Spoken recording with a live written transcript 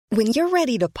When you're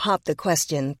ready to pop the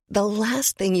question, the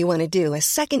last thing you want to do is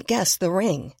second-guess the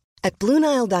ring. At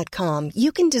BlueNile.com,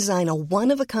 you can design a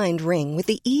one-of-a-kind ring with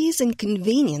the ease and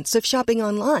convenience of shopping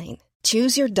online.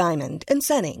 Choose your diamond and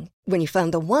setting. When you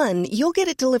find the one, you'll get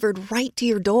it delivered right to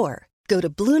your door. Go to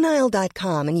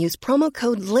BlueNile.com and use promo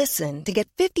code LISTEN to get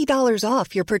 $50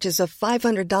 off your purchase of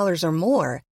 $500 or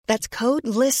more. That's code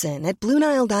LISTEN at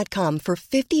BlueNile.com for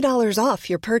 $50 off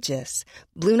your purchase.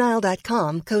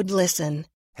 BlueNile.com, code LISTEN.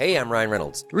 Hey, I'm Ryan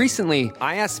Reynolds. Recently,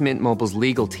 I asked Mint Mobile's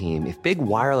legal team if big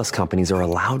wireless companies are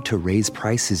allowed to raise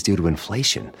prices due to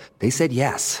inflation. They said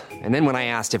yes. And then when I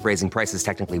asked if raising prices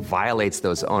technically violates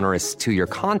those onerous 2-year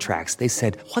contracts, they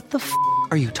said, "What the f***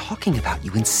 are you talking about,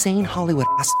 you insane Hollywood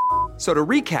ass?" So to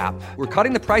recap, we're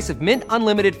cutting the price of Mint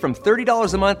Unlimited from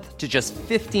 $30 a month to just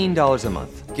 $15 a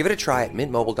month. Give it a try at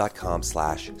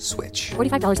mintmobile.com/switch.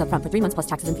 $45 up front for 3 months plus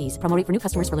taxes and fees. Promo rate for new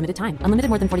customers for limited time. Unlimited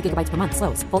more than 40 gigabytes per month.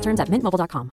 Slows full terms at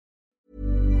mintmobile.com.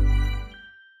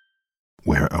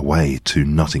 We're away to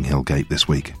Notting Hill Gate this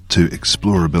week to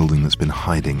explore a building that's been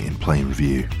hiding in plain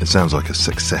view. It sounds like a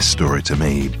success story to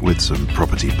me, with some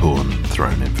property porn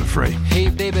thrown in for free. Hey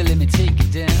baby, let me take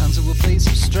you down to a place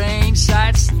of strange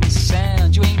sights and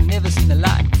sounds. You ain't never seen the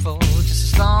light before, just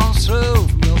a stone's throw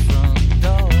from your front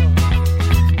door.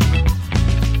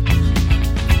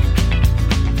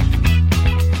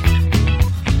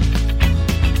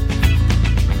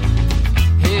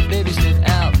 Hey baby, slip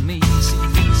out of me.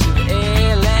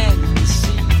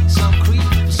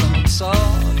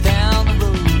 Down the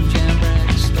road, jam back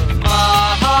stuff.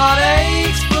 My heart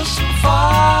aches for some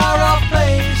far off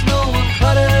place. No one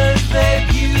clutters their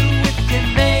view with your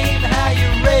name and how you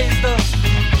raised us.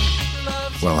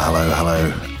 Well,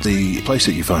 hello. The place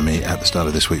that you find me at the start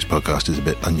of this week's podcast is a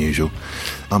bit unusual.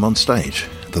 I'm on stage.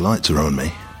 The lights are on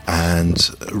me,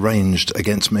 and ranged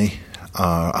against me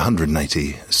are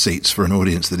 180 seats for an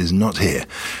audience that is not here.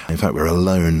 In fact, we're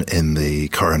alone in the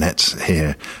Coronet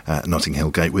here at Notting Hill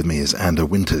Gate. With me is Anda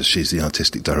Winters. She's the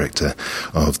artistic director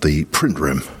of the print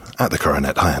room at the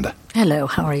Coronet. Hi, Anda. Hello,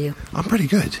 how are you? I'm pretty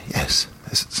good, yes.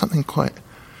 There's something quite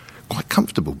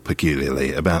comfortable,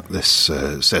 peculiarly, about this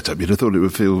setup. You'd have thought it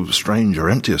would feel strange or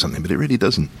empty or something, but it really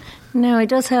doesn't. No, it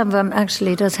does have,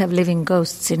 actually, it does have living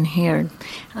ghosts in here.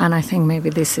 And I think maybe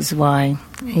this is why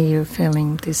you're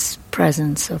feeling this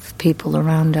presence of people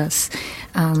around us.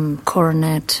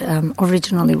 Coronet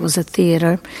originally was a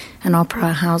theatre, an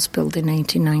opera house built in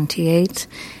 1898,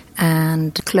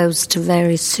 and closed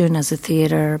very soon as a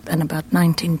theatre in about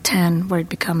 1910, where it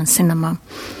became a cinema,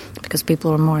 because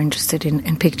people were more interested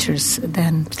in pictures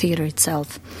than theatre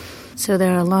itself. So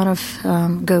there are a lot of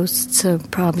ghosts,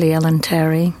 probably Ellen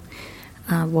Terry,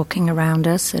 walking around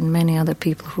us, and many other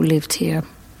people who lived here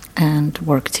and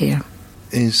worked here.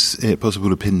 Is it possible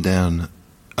to pin down...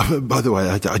 by the way,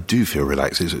 I do feel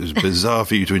relaxed. It's bizarre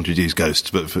for you to introduce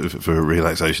ghosts, but for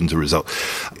relaxation to result.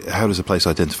 How does a place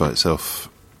identify itself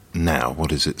now?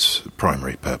 What is its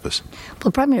primary purpose?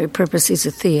 Well, primary purpose is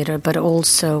a theatre, but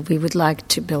also we would like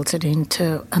to build it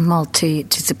into a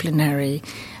multidisciplinary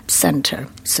centre,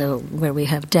 so where we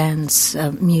have dance,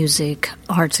 music,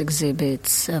 arts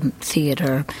exhibits,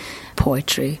 theatre,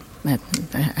 poetry, and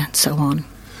so on.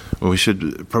 Well, we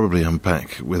should probably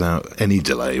unpack without any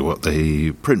delay what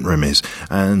the print room is.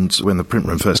 And when the print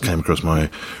room first came across my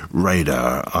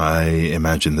radar, I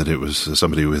imagined that it was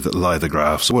somebody with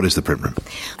lithographs. What is the print room?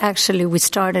 Actually, we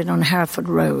started on Hereford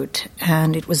Road,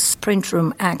 and it was print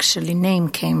room. Actually, name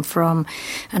came from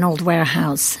an old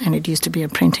warehouse, and it used to be a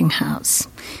printing house.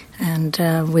 And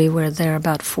we were there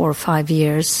about 4 or 5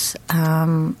 years,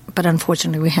 but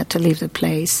unfortunately we had to leave the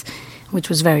place, which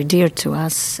was very dear to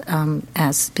us,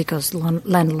 because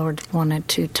landlord wanted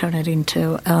to turn it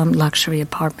into luxury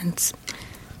apartments.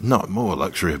 Not more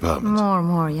luxury apartments?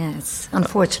 More, yes,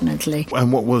 unfortunately.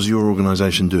 And what was your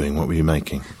organisation doing? What were you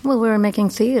making? Well, we were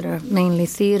making theatre, mainly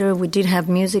theatre. We did have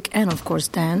music and, of course,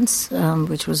 dance,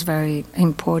 which was very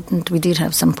important. We did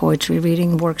have some poetry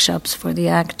reading workshops for the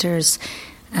actors,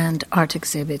 and art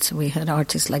exhibits. We had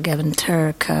artists like Evan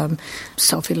Turk,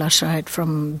 Sophie Lascheit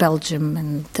from Belgium,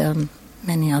 and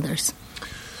many others.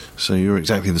 So you're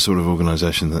exactly the sort of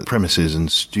organisation that premises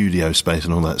and studio space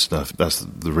and all that stuff, that's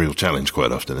the real challenge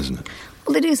quite often, isn't it?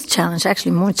 Well, it is a challenge.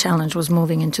 Actually, more challenge was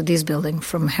moving into this building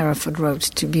from Hereford Road,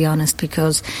 to be honest,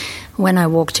 because when I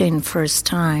walked in first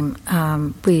time,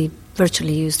 we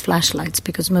virtually used flashlights,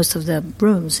 because most of the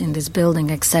rooms in this building,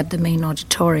 except the main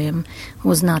auditorium,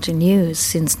 was not in use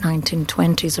since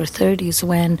 1920s or 30s,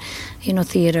 when,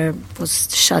 theatre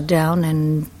was shut down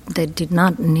and they did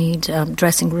not need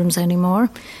dressing rooms anymore,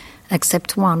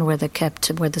 except one where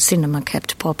the cinema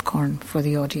kept popcorn for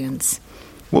the audience.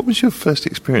 What was your first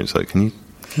experience like? Can you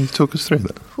Can you talk us through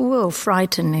that? Whoa,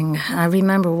 frightening. I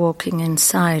remember walking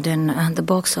inside, and the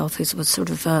box office was sort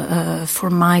of a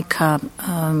Formica,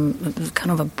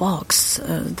 kind of a box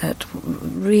that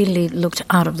really looked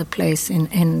out of the place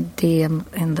in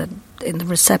the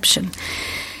reception.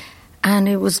 And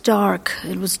it was dark,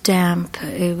 it was damp,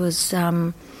 it was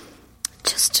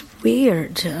just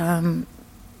weird,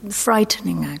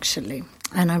 frightening actually.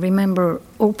 And I remember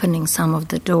opening some of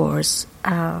the doors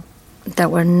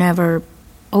that were never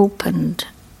opened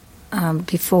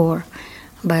before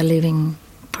by a living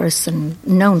person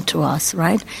known to us,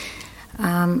 right?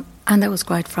 And that was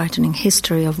quite frightening.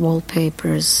 History of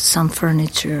wallpapers, some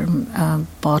furniture,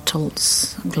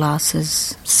 bottles,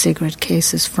 glasses, cigarette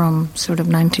cases from sort of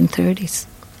 1930s.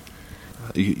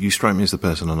 You strike me as the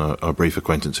person on our brief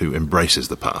acquaintance who embraces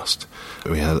the past.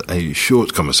 We had a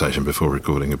short conversation before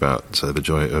recording about the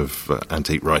joy of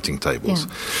antique writing tables.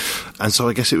 Yeah. And so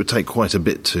I guess it would take quite a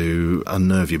bit to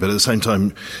unnerve you. But at the same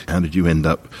time, how did you end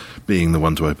up being the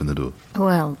one to open the door?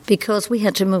 Well, because we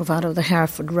had to move out of the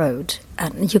Hereford Road.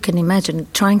 And you can imagine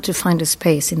trying to find a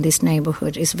space in this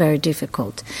neighborhood is very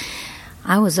difficult.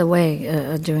 I was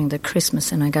away during the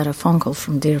Christmas, and I got a phone call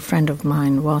from a dear friend of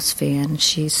mine, Wasfi, and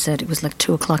she said, it was like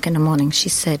 2 o'clock in the morning, she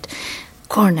said,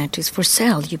 Coronet is for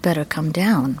sale, you better come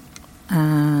down.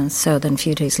 So then a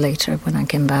few days later, when I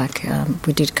came back,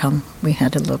 we did come, we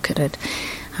had a look at it,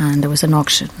 and there was an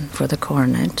auction for the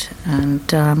Coronet, and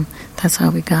that's how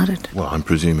we got it. Well, I'm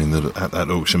presuming that at that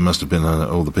auction must have been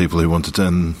all the people who want to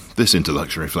turn this into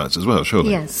luxury flats as well,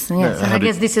 surely? Yes. And I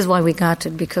guess this is why we got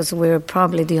it, because we're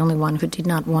probably the only one who did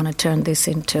not want to turn this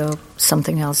into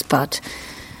something else, but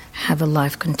have a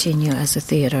life continue as a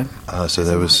theatre. So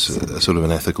there was a sort of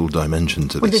an ethical dimension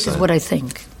to this. Well, this is what I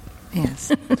think,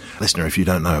 yes. Listener, if you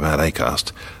don't know about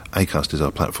Acast, Acast is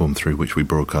our platform through which we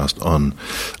broadcast on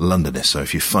Londonist. So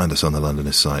if you find us on the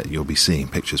Londonist site, you'll be seeing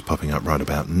pictures popping up right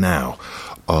about now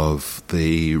of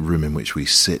the room in which we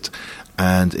sit.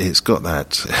 And it's got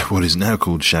that, what is now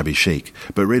called shabby chic.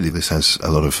 But really this has a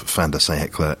lot of fin de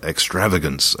siècle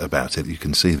extravagance about it. You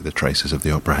can see the traces of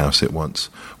the opera house it once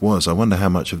was. I wonder how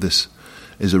much of this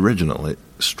is original. It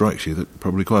strikes you that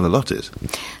probably quite a lot is.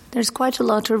 There's quite a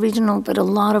lot original, but a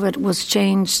lot of it was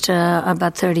changed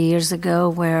about 30 years ago,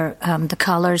 where the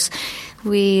colors,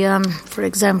 for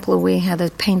example, we had a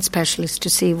paint specialist to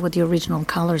see what the original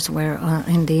colors were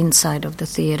in the inside of the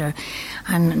theatre,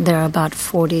 and there are about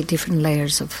 40 different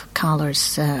layers of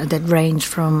colors that range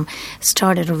from,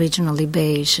 started originally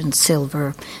beige and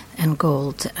silver and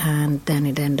gold, and then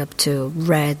it ended up to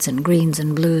reds and greens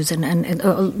and blues, and it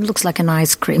looks like an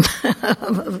ice cream,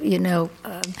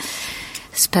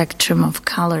 spectrum of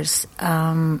colors.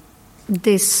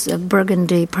 This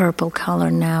burgundy purple color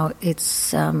now,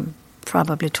 it's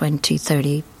probably 20,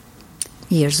 30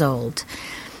 years old,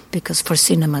 because for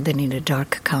cinema they need a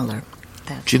dark color.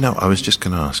 Do you know, I was just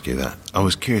going to ask you that. I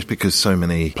was curious because so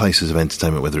many places of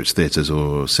entertainment, whether it's theatres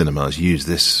or cinemas, use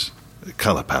this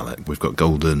colour palette. We've got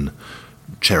golden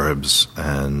cherubs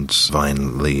and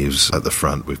vine leaves at the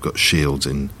front. We've got shields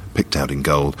picked out in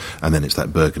gold, and then it's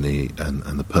that burgundy and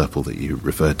the purple that you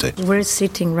referred to. We're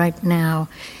sitting right now,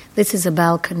 this is a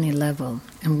balcony level,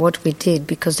 and what we did,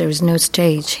 because there is no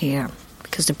stage here,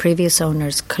 because the previous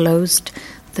owners closed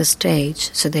the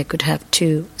stage so they could have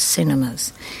 2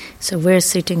 cinemas. So we're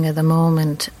sitting at the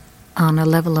moment on a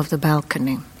level of the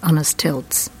balcony, on a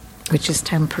stilts, which is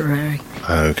temporary.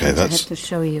 Okay, I have to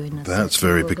show you in a that's second.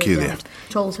 very peculiar.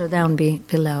 Stalls are down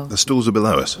below. The stalls are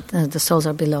below us? The stalls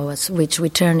are below us, which we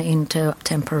turn into a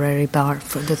temporary bar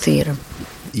for the theatre.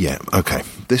 Yeah, okay.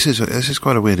 This is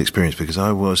quite a weird experience, because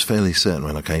I was fairly certain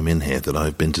when I came in here that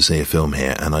I've been to see a film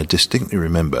here, and I distinctly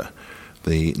remember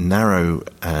the narrow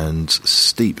and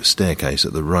steep staircase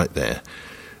at the right there,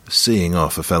 seeing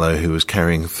off a fellow who was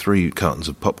carrying 3 cartons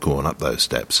of popcorn up those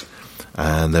steps.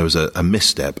 And there was a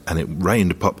misstep, and it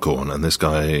rained popcorn, and this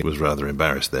guy was rather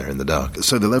embarrassed there in the dark.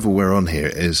 So the level we're on here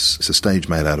is a stage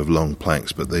made out of long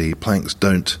planks, but the planks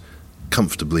don't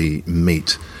comfortably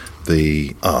meet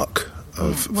the arc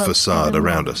of facade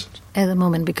around us. At the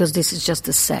moment, because this is just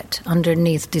a set,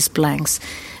 underneath these planks,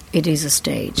 it is a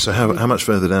stage. So how much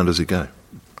further down does it go?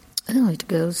 Oh, it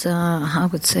goes, I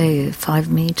would say,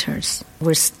 5 meters.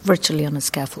 We're virtually on a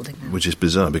scaffolding now. Which is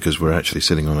bizarre, because we're actually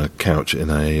sitting on a couch in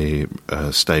a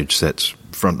stage set's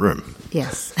front room.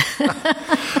 Yes.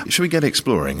 Should we get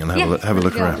exploring and have a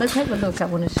look around? Let's have a look. I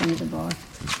want to show you the bar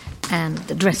and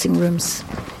the dressing rooms.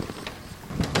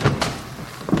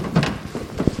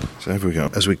 So here we go.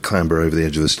 As we clamber over the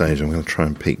edge of the stage, I'm going to try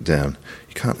and peek down.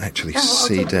 You can't actually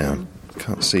see down.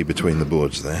 Can't see between the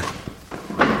boards there.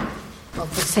 Well,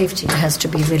 for safety, it has to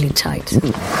be really tight.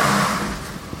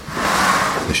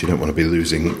 course, you don't want to be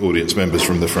losing audience members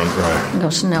from the front row.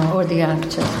 Gosh, no, or the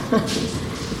actor.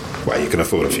 Well, you can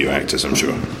afford a few actors, I'm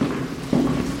sure.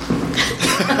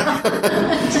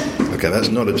 Okay, that's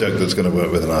not a joke that's going to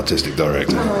work with an artistic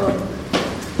director.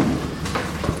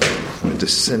 We're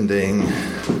descending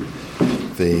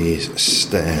the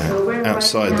stair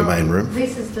outside the main room.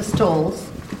 This is the stalls.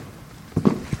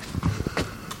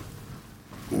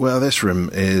 Well, this room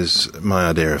is my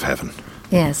idea of heaven.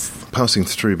 Yes. Passing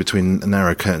through between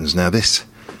narrow curtains. Now, this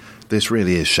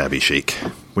really is shabby chic,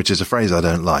 which is a phrase I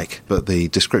don't like, but the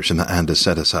description that Anders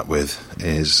set us up with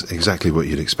is exactly what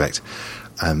you'd expect.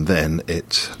 And then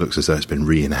it looks as though it's been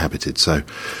re-inhabited. So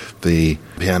the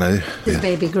piano... This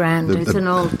baby grand. It's an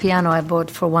old piano I bought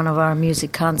for one of our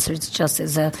music concerts just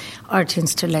as an art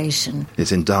installation.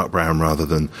 It's in dark brown rather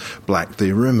than black.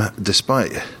 The room,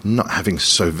 despite not having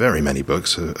so very many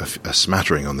books, a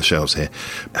smattering on the shelves here,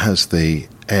 has the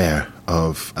air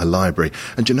of a library.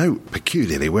 And you know,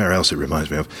 peculiarly, where else it reminds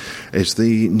me of, is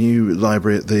the new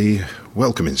library at the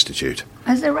Wellcome Institute.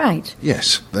 Is that right?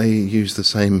 Yes, they use the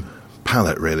same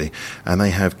palette, really, and they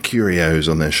have curios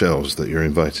on their shelves that you're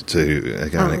invited to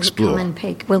go and explore. Come and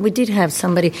pick. Well, we did have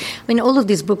somebody... I mean, all of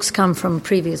these books come from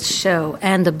previous show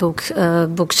and the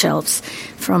bookshelves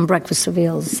from Breakfast of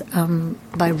Eels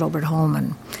by Robert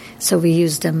Holman. So we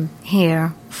used them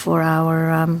here for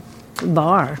our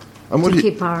bar. To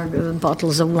keep our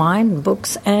bottles of wine,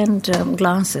 books, and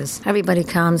glasses. Everybody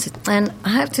comes, and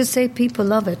I have to say people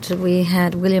love it. We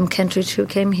had William Kentridge who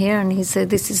came here, and he said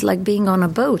this is like being on a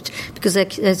boat, because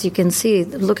as you can see,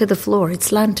 look at the floor, it's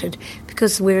slanted,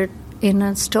 because we're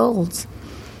in stalls.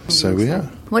 So we are.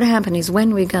 What happened is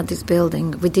when we got this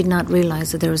building, we did not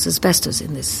realize that there was asbestos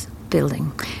in this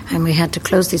building, and we had to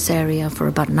close this area for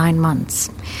about 9 months.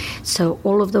 So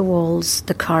all of the walls,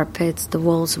 the carpets, the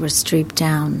walls were stripped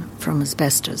down from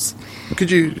asbestos.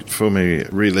 Could you, for me,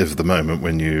 relive the moment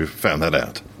when you found that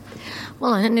out?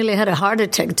 Well, I nearly had a heart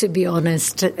attack, to be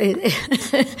honest,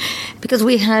 because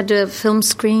we had a film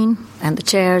screen and the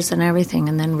chairs and everything,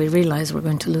 and then we realized we're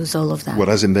going to lose all of that.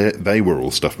 Well, as in they were all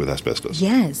stuffed with asbestos?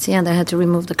 Yes, yeah, they had to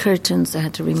remove the curtains, they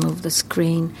had to remove the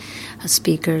screen,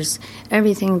 speakers,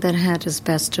 everything that had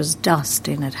asbestos dust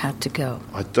in it had to go.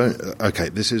 Okay,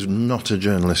 this is not a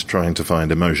journalist trying to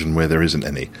find emotion where there isn't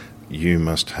any. You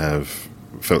must have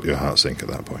felt your heart sink at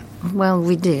that point. Well,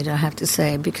 we did, I have to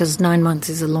say, because 9 months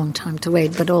is a long time to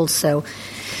wait, but also...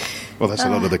 Well, that's a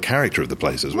lot of the character of the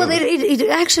place as well. Well, it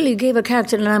actually gave a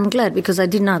character, and I'm glad, because I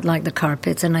did not like the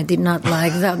carpets, and I did not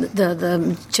like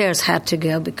the chairs had to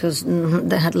go, because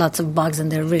they had lots of bugs,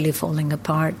 and they're really falling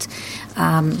apart.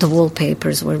 The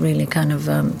wallpapers were really kind of,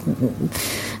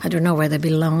 I don't know where they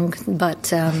belong,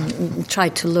 but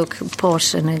tried to look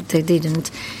posh, and they didn't.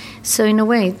 So in a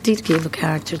way, it did give a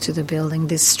character to the building.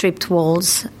 These stripped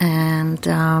walls and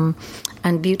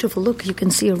beautiful look. You can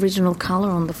see original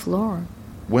color on the floor.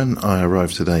 When I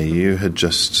arrived today, you had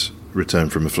just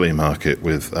returned from a flea market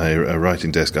with a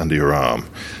writing desk under your arm.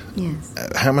 Yes.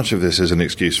 How much of this is an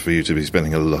excuse for you to be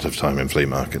spending a lot of time in flea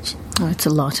markets? Oh, it's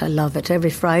a lot. I love it. Every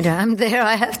Friday I'm there.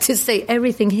 I have to say,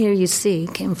 everything here you see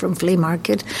came from flea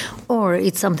market, or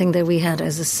it's something that we had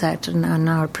as a set on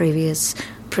our previous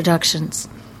productions.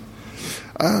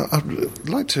 I'd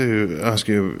like to ask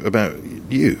you about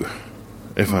you,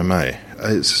 if I may.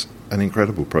 It's an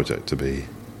incredible project to be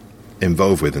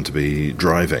involved with and to be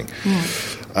driving.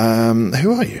 Yeah.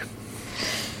 Who are you?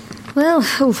 Well,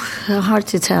 hard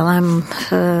to tell.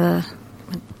 I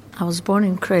was born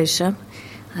in Croatia,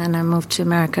 and I moved to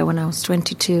America when I was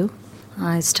 22.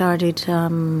 I started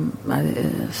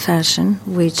fashion,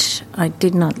 which I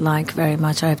did not like very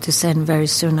much, I have to say, and very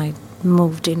soon I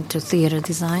moved into theater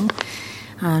design.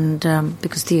 And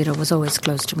because theatre was always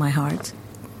close to my heart.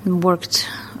 Worked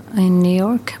in New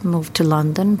York, moved to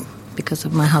London because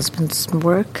of my husband's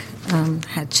work,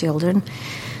 had children.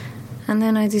 And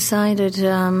then I decided,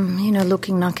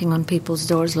 knocking on people's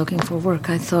doors, looking for work,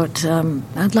 I thought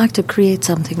I'd like to create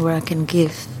something where I can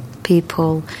give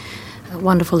people a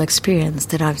wonderful experience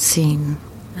that I've seen.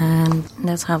 And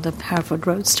that's how the Hereford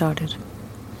Road started.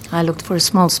 I looked for a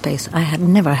small space. I had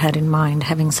never had in mind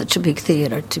having such a big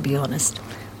theatre, to be honest.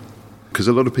 Because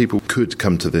a lot of people could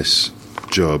come to this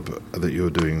job that you're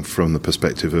doing from the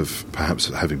perspective of perhaps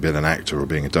having been an actor or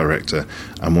being a director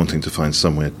and wanting to find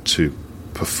somewhere to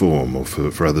perform or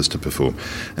for others to perform.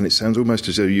 And it sounds almost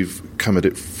as though you've come at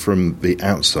it from the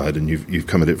outside and you've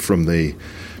come at it from the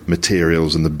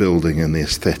materials and the building and the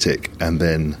aesthetic, and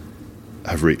then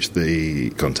have reached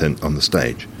the content on the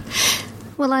stage.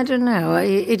 Well, I don't know.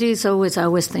 It is always, I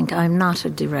always think I'm not a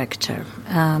director,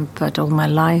 but all my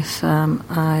life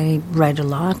I read a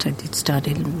lot. I did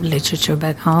study literature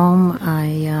back home.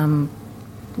 I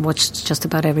watched just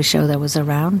about every show that was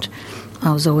around.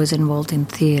 I was always involved in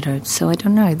theatre. So I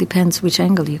don't know. It depends which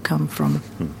angle you come from.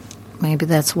 Maybe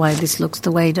that's why this looks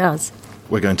the way it does.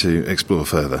 We're going to explore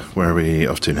further. Where are we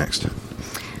off to next?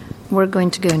 We're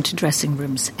going to go into dressing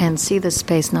rooms and see the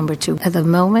space number 2. At the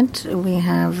moment, we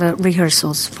have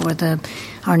rehearsals for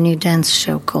our new dance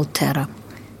show called Terra,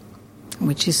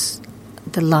 which is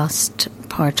the last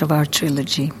part of our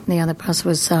trilogy. The other part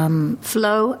was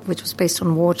Flow, which was based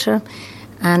on water.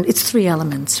 And it's 3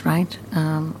 elements, right?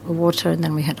 Water, and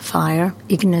then we had fire,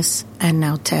 Ignis, and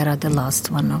now Terra, the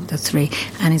last one of the 3.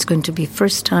 And it's going to be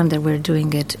first time that we're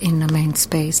doing it in a main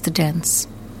space, the dance.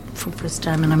 For first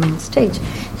time on a main stage.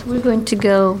 So we're going to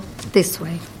go this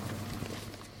way.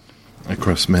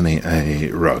 Across many a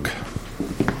rug.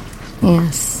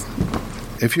 Yes.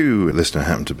 If you, listener,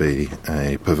 happen to be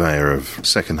a purveyor of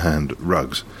second-hand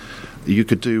rugs, you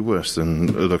could do worse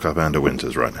than look up Anna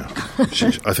Winters right now.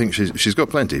 I think she's got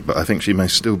plenty, but I think she may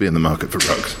still be in the market for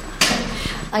rugs.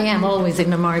 I am always in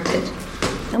the market.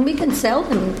 And we can sell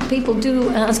them. People do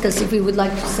ask us if we would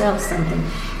like to sell something.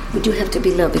 We do have to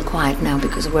be a little bit quiet now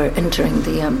because we're entering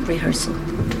the rehearsal.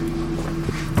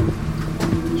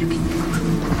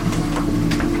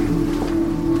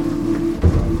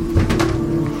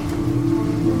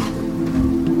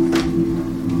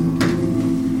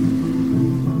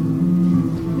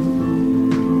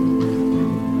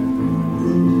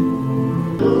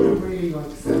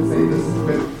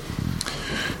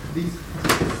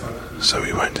 So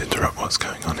we won't interrupt what's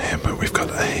going on here, but we've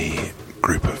got a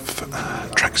group of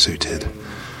track-suited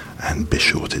and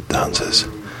beshorted dancers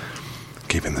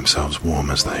keeping themselves warm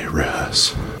as they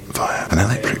rehearse via an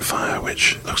electric fire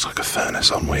which looks like a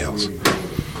furnace on wheels.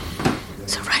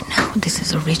 So right now this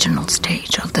is the original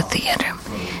stage of the theatre.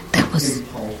 That was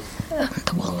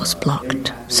the wall was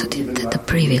blocked, so the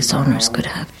previous owners could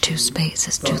have 2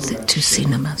 spaces, two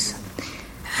cinemas.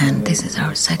 And this is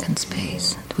our second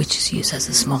space, which is used as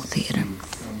a small theatre.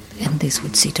 And this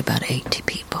would seat about 80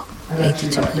 people. 80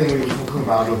 to 90 people.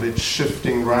 About it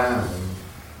shifting round.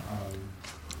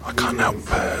 I can't help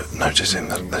noticing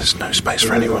that there's no space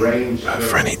for anyone,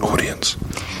 for any audience.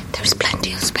 There's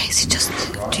plenty of space.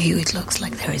 To you it looks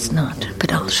like there is not.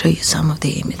 But I'll show you some of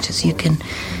the images. You can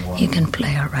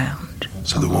play around.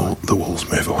 So the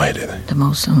walls move away, do they?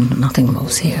 Nothing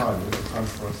moves here.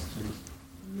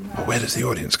 Well, where does the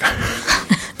audience go?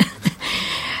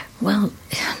 Well,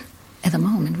 at the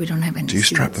moment we don't have any. Do you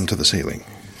strap seats. them to the ceiling?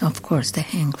 Of course, they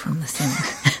hang from the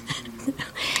ceiling.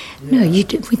 No, we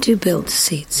do build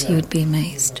seats. You would be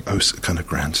amazed. Oh, kind of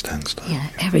grandstand style. Yeah,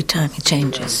 every time it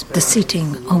changes. The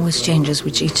seating always changes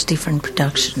with each different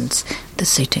productions. The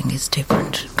seating is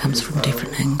different, comes from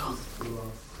different angles.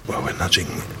 Well, we're nudging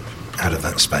out of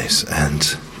that space and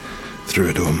through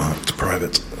a door marked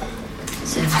private.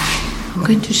 So I'm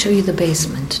going to show you the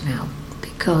basement now,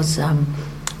 because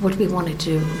what we wanted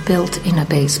to build in a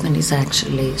basement is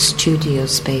actually studio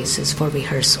spaces for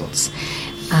rehearsals.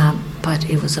 But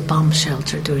it was a bomb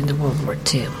shelter during the World War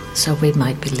II, so we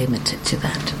might be limited to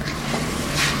that.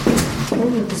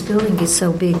 This building is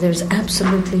so big, there's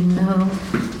absolutely no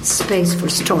space for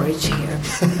storage here.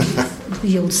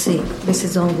 You'll see. This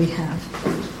is all we have.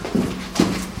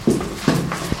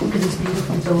 Look at these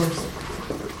beautiful doors.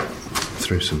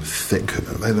 Through some thick,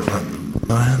 they look like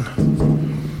iron.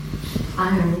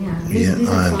 Iron, yeah. These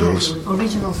are iron doors.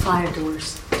 Original fire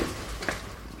doors.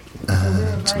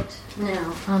 Right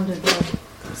now under the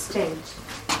stage.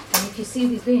 And if you see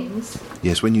these beams...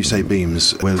 Yes, when you say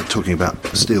beams, we're talking about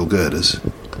steel girders.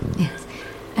 Yes.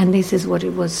 And this is what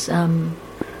it was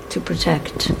to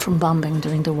protect from bombing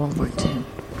during the World War II.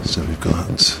 So we've got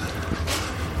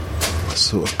a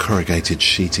sort of corrugated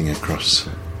sheeting across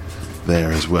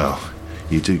there as well.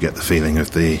 You do get the feeling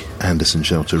of the Anderson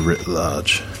shelter writ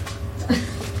large.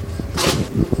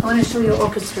 I want to show you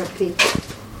orchestra peak.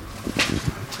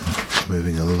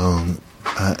 Moving along.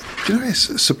 Do you know,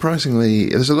 surprisingly,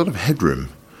 there's a lot of headroom,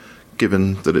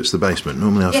 given that it's the basement.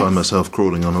 Normally I find myself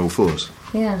crawling on all fours.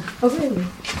 Yeah. Oh, really?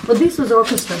 Well, this was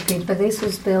orchestra pit, but this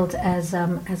was built as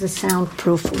a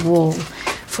soundproof wall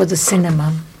for the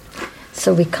cinema.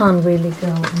 So we can't really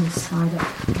go inside it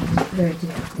very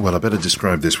deep. Well, I better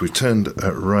describe this. We've turned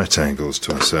at right angles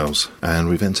to ourselves, and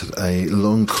we've entered a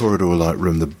long corridor-like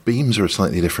room. The beams are a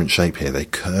slightly different shape here. They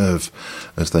curve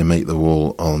as they meet the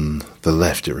wall on the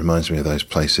left. It reminds me of those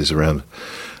places around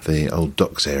the old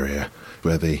docks area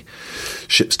where the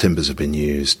ship's timbers have been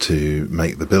used to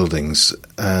make the buildings.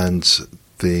 And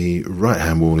The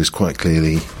right-hand wall is quite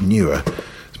clearly newer.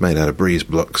 It's made out of breeze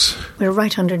blocks. We're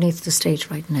right underneath the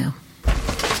stage right now.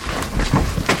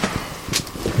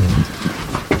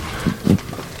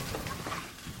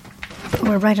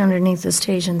 We're right underneath the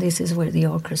stage, and this is where the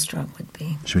orchestra would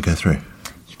be. Should we go through?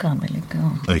 You can't really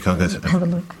go. Oh, you can't go through? Have a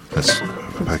look. That's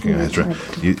packing our heads around.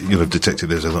 You'll have detected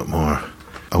there's a lot more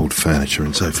old furniture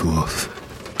and so forth.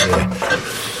 Yeah.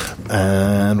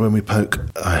 And when we poke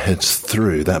our heads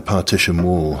through, that partition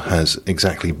wall has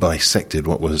exactly bisected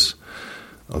what was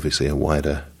obviously a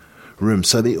wider room.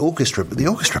 So the orchestra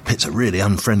pit's a really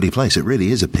unfriendly place. It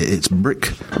really is a pit. It's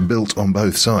brick built on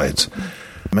both sides.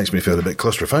 It makes me feel a bit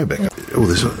claustrophobic. Oh,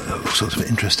 there's all sorts of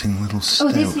interesting little this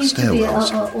needs to be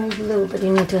stairwells. all blue, but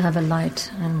you need to have a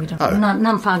light, and we don't. Oh.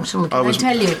 Non-functional. I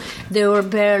tell you, there were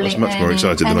barely much more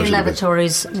excited than I any should have been.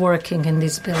 lavatories working in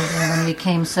this building when we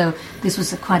came, so this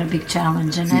was quite a big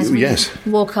challenge. And as we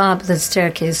walk up the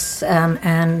staircase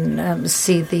and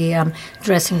see the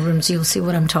dressing rooms, you'll see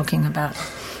what I'm talking about.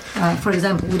 For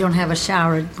example, we don't have a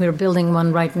shower. We're building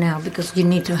one right now because you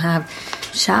need to have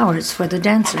showers for the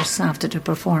dancers after the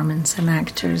performance and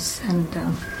actors, and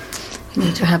you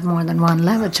need to have more than one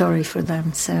lavatory for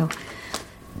them. So,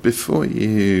 before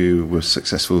you were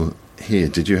successful here,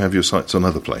 did you have your sights on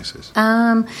other places?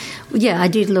 Yeah, I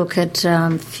did look at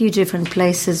a few different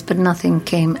places, but nothing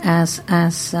came as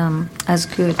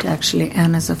good actually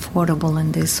and as affordable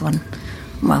in this one.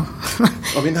 Well,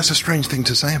 I mean, that's a strange thing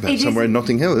to say about somewhere in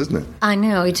Notting Hill, isn't it? I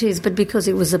know it is, but because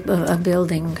it was a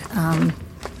building, a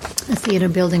theatre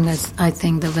building, I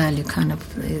think the value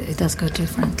it does go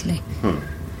differently.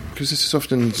 Because this has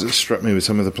often struck me with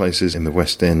some of the places in the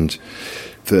West End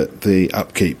that the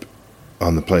upkeep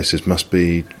on the places must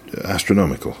be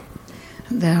astronomical.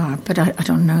 There are, but I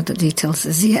don't know the details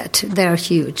as yet. They're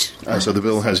huge. So the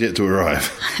bill has yet to arrive.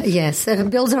 Yes,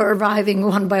 bills are arriving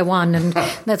one by one, and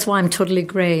that's why I'm totally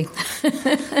grey.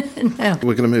 No.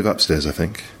 We're going to move upstairs, I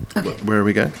think. Okay. Where are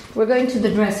we going? We're going to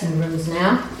the dressing rooms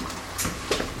now,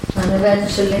 and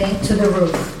eventually to the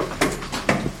roof.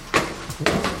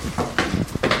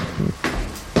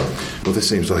 Well, this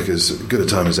seems like as good a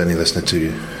time as any listener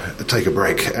to take a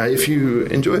break. If you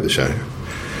enjoy the show,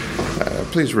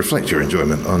 please reflect your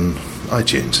enjoyment on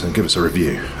iTunes and give us a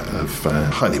review of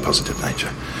highly positive nature,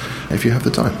 if you have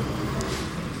the time.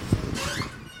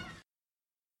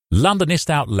 Londonist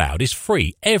Out Loud is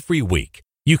free every week.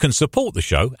 You can support the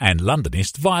show and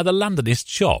Londonist via the Londonist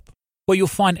shop, where you'll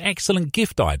find excellent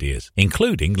gift ideas,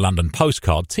 including London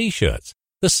postcard T-shirts,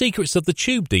 The Secrets of the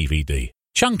Tube DVD,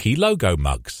 chunky logo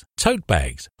mugs, tote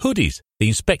bags, hoodies, the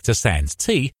Inspector Sands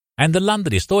tea, and the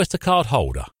Londonist Oyster card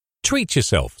holder. Treat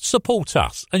yourself, support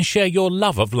us, and share your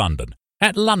love of London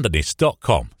at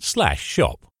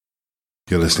londonist.com/shop.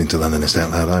 You're listening to Londonist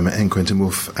Out Loud. I'm N. Quentin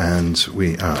Woolf, and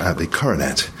we are at the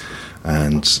Coronet.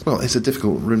 And, well, it's a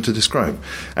difficult room to describe.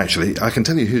 Actually, I can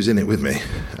tell you who's in it with me,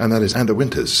 and that is Anda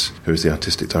Winters, who is the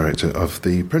artistic director of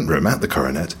the print room at the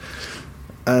Coronet.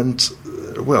 And,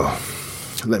 well,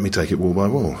 let me take it wall by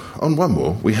wall. On one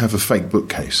wall, we have a fake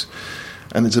bookcase.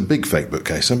 And it's a big fake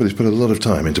bookcase. Somebody's put a lot of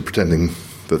time into pretending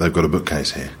that they've got a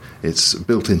bookcase here. It's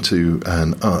built into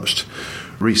an arched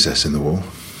recess in the wall.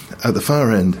 At the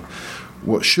far end,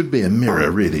 what should be a mirror,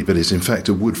 really, but is in fact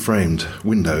a wood-framed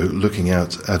window looking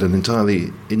out at an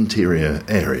entirely interior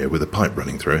area with a pipe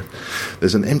running through it.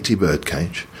 There's an empty bird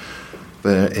cage.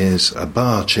 There is a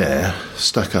bar chair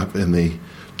stuck up in the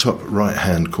top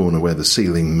right-hand corner where the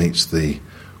ceiling meets the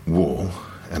wall,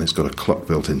 and it's got a clock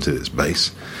built into its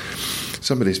base.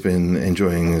 Somebody's been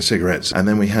enjoying cigarettes, and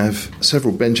then we have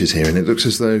several benches here, and it looks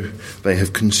as though they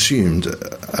have consumed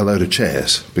a load of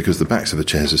chairs because the backs of the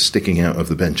chairs are sticking out of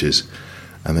the benches,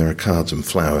 and there are cards and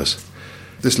flowers.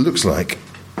 This looks like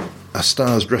a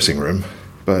star's dressing room,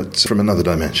 but from another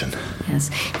dimension.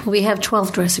 Yes. We have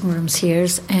 12 dressing rooms here,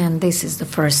 and this is the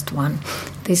first one.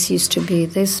 This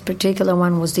particular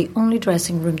one was the only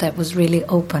dressing room that was really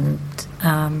opened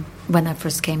when I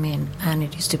first came in, and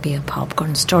it used to be a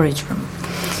popcorn storage room.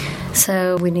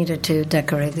 So we needed to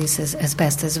decorate this as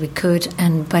best as we could,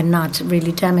 and by not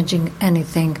really damaging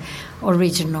anything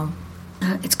original.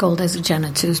 It's called as a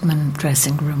Janet Tuzman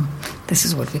dressing room. This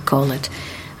is what we call it.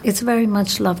 It's a very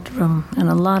much loved room, and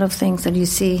a lot of things that you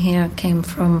see here came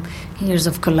from years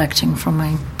of collecting from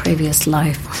my previous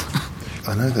life.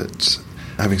 I know that,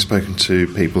 having spoken to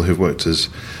people who've worked as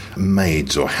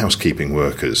maids or housekeeping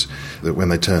workers, that when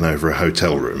they turn over a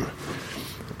hotel room,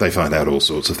 they find out all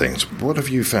sorts of things. What have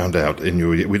you found out in your...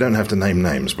 We don't have to name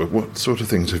names, but what sort of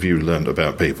things have you learned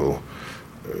about people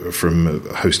from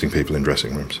hosting people in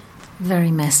dressing rooms? Very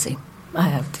messy. I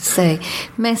have to say.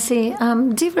 Messy.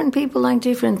 Different people like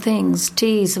different things.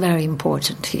 Tea is very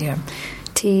important here.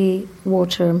 Tea,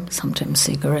 water, sometimes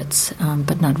cigarettes,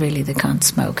 but not really. They can't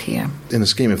smoke here. In the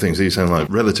scheme of things, these sound like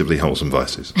relatively wholesome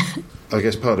vices. I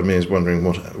guess part of me is wondering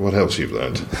what else you've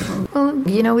learned. Well,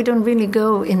 we don't really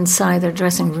go inside their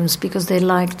dressing rooms because they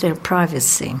like their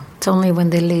privacy. It's only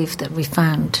when they leave that we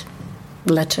found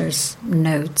letters,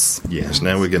 notes. Yes,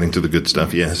 now we're getting to the good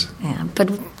stuff, yes. Yeah, but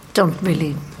don't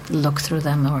really look through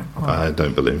them or I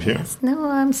don't believe you. Yes. No,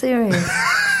 I'm serious.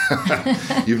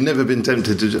 You've never been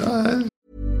tempted to...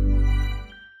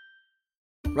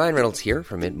 Ryan Reynolds here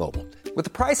from Mint Mobile. With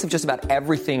the price of just about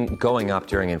everything going up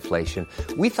during inflation,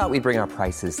 we thought we'd bring our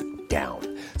prices down.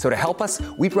 So to help us,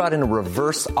 we brought in a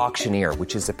reverse auctioneer,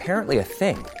 which is apparently a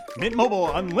thing. Mint Mobile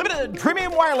Unlimited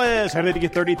Premium Wireless. How to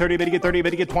get 30, 30, bit to get 30,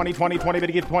 bit to get 20, 20, 20, bit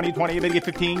to get 20, 20, bit to get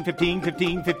 15, 15,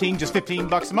 15, 15, just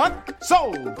 $15 a month?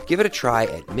 Sold! Give it a try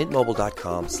at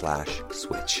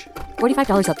mintmobile.com/switch.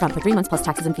 $45 up front for 3 months plus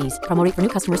taxes and fees. Promo rate for new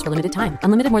customers for limited time.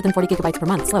 Unlimited more than 40 gigabytes per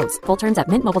month. Slows full terms at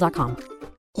mintmobile.com.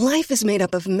 Life is made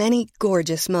up of many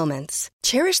gorgeous moments.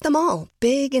 Cherish them all,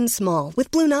 big and small,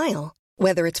 with Blue Nile.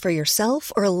 Whether it's for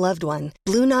yourself or a loved one,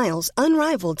 Blue Nile's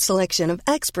unrivaled selection of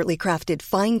expertly crafted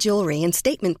fine jewelry and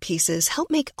statement pieces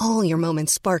help make all your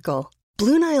moments sparkle.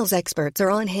 Blue Nile's experts are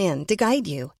on hand to guide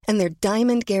you, and their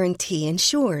diamond guarantee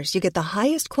ensures you get the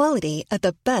highest quality at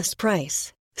the best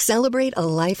price. Celebrate a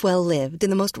life well lived in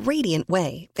the most radiant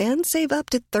way and save up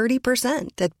to 30%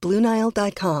 at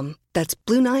BlueNile.com. That's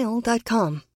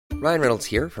BlueNile.com. Ryan Reynolds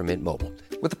here from Mint Mobile.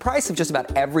 With the price of just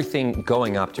about everything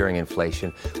going up during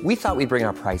inflation, we thought we'd bring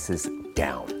our prices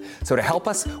down. So to help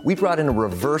us, we brought in a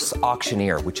reverse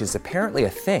auctioneer, which is apparently a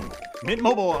thing. Mint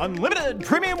Mobile Unlimited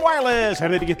Premium Wireless. How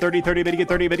to get 30, 30, bit to get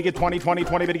 30, bit to get 20, 20,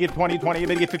 20, bit to get 20, 20,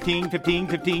 bit to get 15, 15,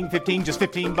 15, 15, just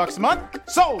 $15 a month?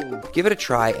 Sold! Give it a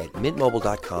try at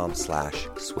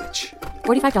mintmobile.com/switch.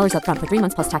 $45 up front for 3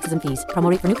 months plus taxes and fees.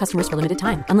 Promo rate for new customers for limited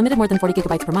time. Unlimited more than 40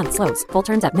 gigabytes per month. Slows full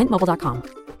terms at mintmobile.com.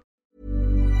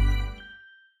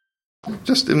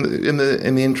 Just in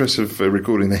the interest of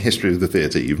recording the history of the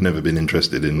theatre, you've never been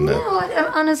interested in... No,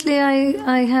 honestly,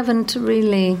 I haven't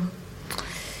really...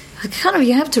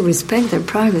 you have to respect their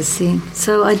privacy,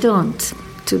 so I don't,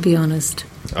 to be honest.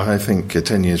 I think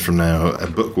 10 years from now, a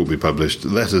book will be published,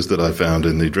 letters that I found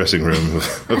in the dressing room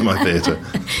of my theatre.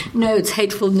 Notes,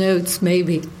 hateful notes,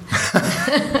 maybe.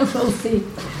 We'll see.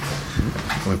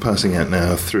 We're passing out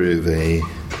now through the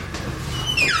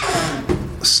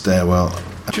stairwell.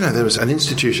 Do you know, there was an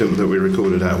institution that we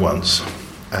recorded at once,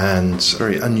 and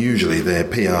very unusually their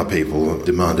PR people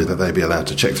demanded that they be allowed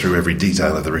to check through every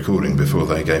detail of the recording before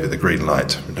they gave it the green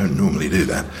light. We don't normally do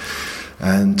that.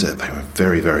 And they were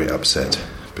very, very upset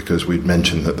because we'd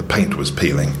mentioned that the paint was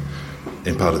peeling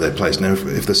in part of their place. Now,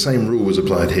 if the same rule was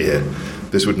applied here,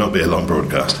 this would not be a long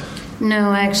broadcast.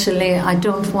 No, actually, I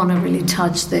don't want to really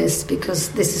touch this because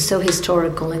this is so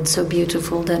historical and so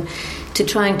beautiful that to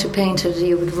trying to paint it,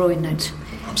 you would ruin it.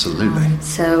 Absolutely.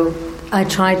 So I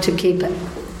try to keep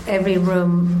every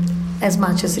room as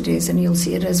much as it is, and you'll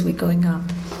see it as we're going up.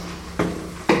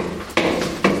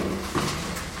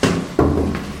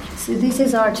 So this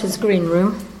is Archer's green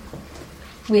room.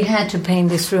 We had to paint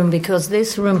this room because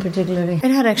this room particularly,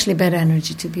 it had actually bad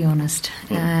energy, to be honest.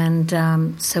 And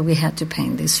so we had to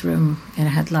paint this room. And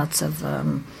it had lots of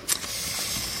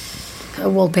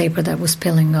wallpaper that was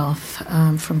peeling off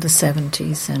from the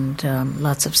 70s and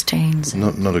lots of stains.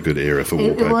 Not a good era for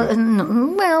wallpaper.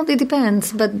 Well, it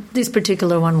depends, but this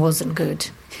particular one wasn't good.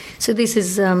 So this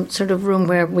is sort of room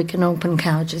where we can open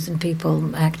couches and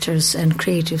people, actors and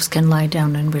creatives can lie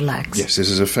down and relax. Yes, this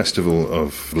is a festival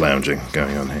of lounging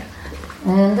going on here.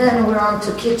 And then we're on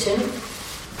to kitchen.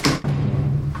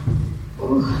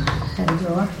 Ooh, heavy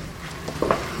drawer.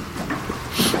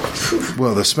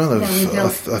 Well, the smell of,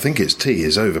 I think it's tea,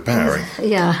 is overpowering.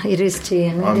 Yeah, it is tea,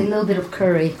 and maybe a little bit of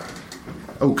curry.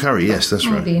 Oh, curry, yes, that's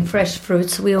right. Maybe fresh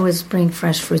fruits. We always bring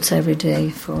fresh fruits every day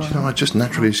for... You know, I just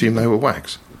naturally assumed they were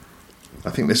wax. I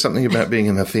think there's something about being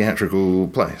in a theatrical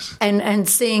place. And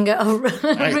seeing a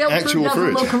real actual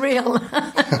fruit. Look real.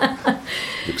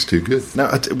 Looks too good. Now,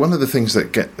 one of the things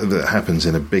that happens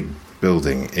in a big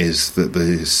building is that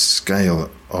the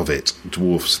scale of it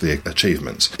dwarfs the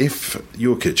achievements. If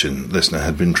your kitchen, listener,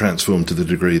 had been transformed to the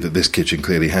degree that this kitchen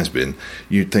clearly has been,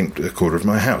 you'd think a quarter of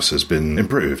my house has been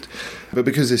improved. But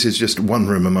because this is just one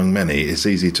room among many, it's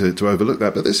easy to overlook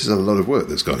that. But this is a lot of work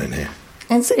that's gone in here.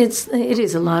 It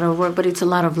is a lot of work, but it's a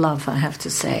lot of love, I have to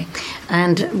say.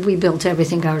 And we built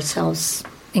everything ourselves,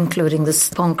 including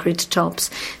the concrete tops.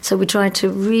 So we try to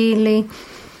really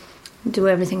do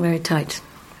everything very tight.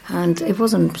 And it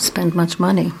wasn't spent much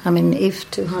money. I mean, if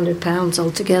 £200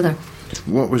 altogether.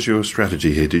 What was your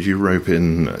strategy here? Did you rope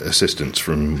in assistance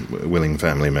from willing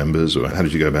family members, or how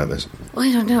did you go about this? Well,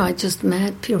 I don't know. I just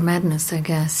pure madness, I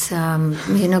guess.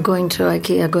 Going to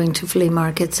IKEA, going to flea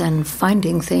markets and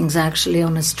finding things actually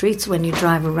on the streets. When you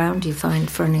drive around, you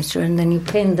find furniture and then you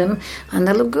paint them and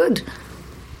they look good.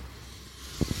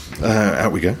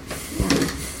 Out we go.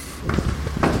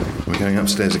 We're going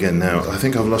upstairs again now. I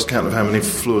think I've lost count of how many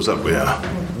floors up we are.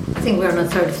 I think we're on the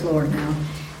 3rd floor now.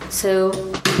 So,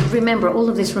 remember, all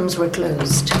of these rooms were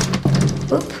closed.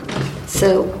 Oop.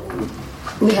 So,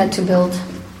 we had to build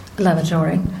a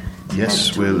lavatory.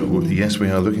 Yes, we are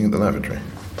looking at the lavatory.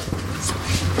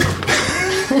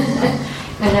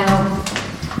 And now,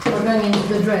 we're going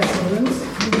into the dressing rooms.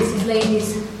 This is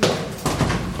ladies'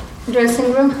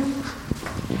 dressing room.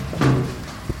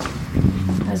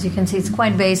 As you can see, it's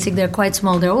quite basic. They're quite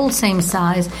small. They're all same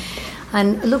size.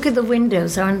 And look at the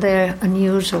windows. Aren't they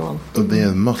unusual?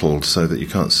 They're mottled so that you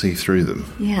can't see through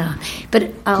them. Yeah.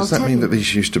 But does that mean that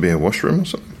these used to be a washroom or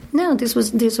something? No,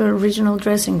 these are original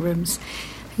dressing rooms.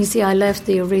 You see, I left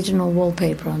the original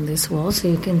wallpaper on this wall so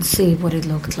you can see what it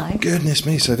looked like. Goodness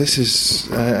me, so this is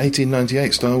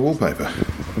 1898 style wallpaper.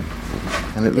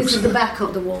 And this is the back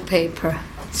of the wallpaper.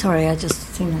 Sorry, I just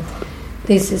seen it.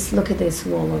 Look at this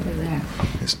wall over there.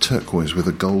 It's turquoise with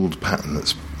a gold pattern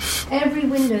that's every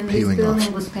window in this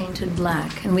building was painted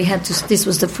black, and this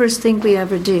was the first thing we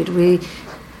ever did.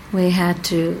 We had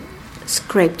to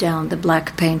scrape down the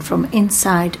black paint from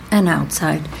inside and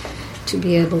outside to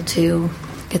be able to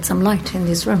get some light in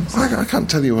these rooms. I can't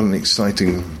tell you what an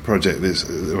exciting project this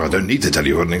is. Well, I don't need to tell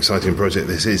you what an exciting project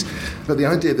this is, but the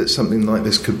idea that something like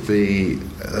this could be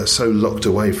so locked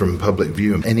away from public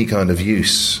view and any kind of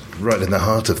use right in the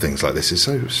heart of things like this is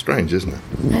so strange, isn't it?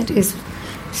 That is.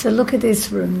 So look at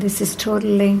this room. This is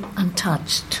totally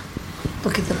untouched.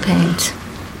 Look at the paint.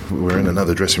 We're in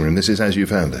another dressing room. This is as you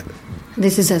found it?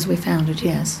 This is as we found it,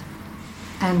 yes.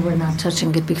 And we're not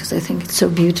touching it because I think it's so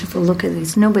beautiful. Look at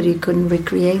this. Nobody couldn't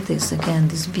recreate this again,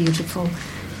 these beautiful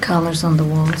colours on the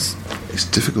walls. It's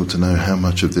difficult to know how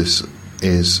much of this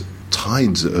is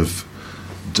tides of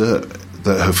dirt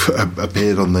that have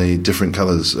appeared on the different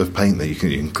colours of paint that you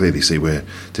can clearly see where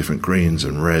different greens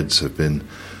and reds have been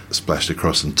splashed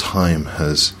across, and time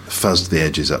has fuzzed the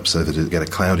edges up so that it get a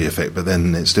cloudy effect. But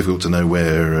then it's difficult to know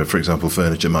where, for example,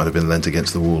 furniture might have been leant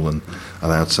against the wall and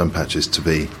allowed some patches to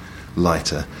be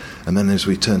lighter. And then as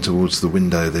we turn towards the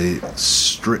window, the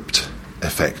stripped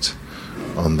effect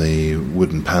on the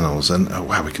wooden panels, and oh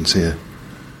wow, we can see a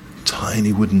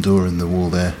tiny wooden door in the wall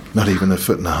there, not even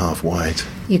 1.5 feet wide.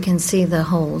 You can see the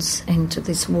holes into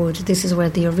this wood. This is where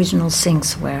the original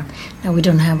sinks were. Now we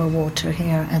don't have a water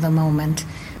here at the moment.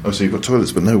 Oh, so you've got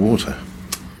toilets but no water?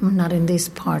 Not in this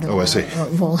part of I see.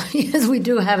 wall. Yes, we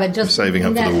do have it. Just saving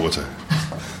up for the water.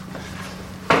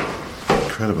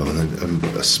 Incredible, and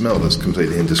a smell that's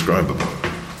completely indescribable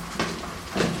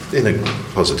in a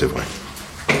positive way.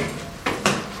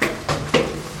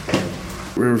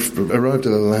 We've arrived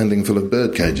at a landing full of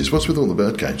bird cages. What's with all the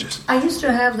bird cages? I used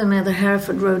to have them at the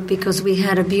Hereford Road because we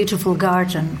had a beautiful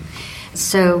garden.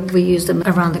 So we used them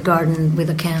around the garden with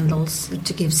the candles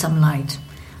to give some light.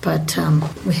 But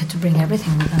we had to bring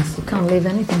everything with us. You can't leave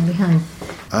anything behind.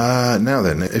 Now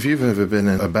then, if you've ever been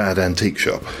in a bad antique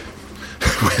shop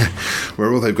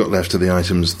where all they've got left are the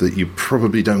items that you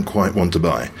probably don't quite want to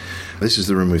buy, this is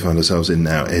the room we find ourselves in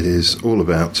now. It is all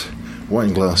about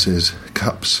wine glasses,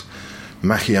 cups,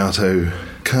 macchiato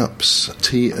cups,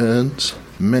 tea urns,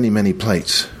 many, many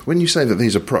plates. When you say that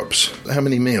these are props, how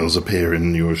many meals appear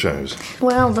in your shows?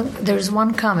 Well, there's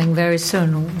one coming very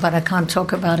soon, but I can't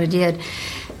talk about it yet.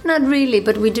 Not really,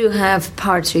 but we do have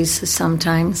parties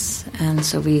sometimes, and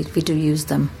so we do use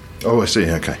them. Oh, I see,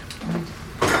 okay.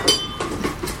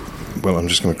 Well, I'm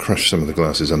just going to crush some of the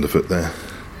glasses underfoot there.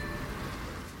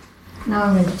 Now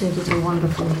I'm going to take you to a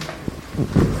wonderful...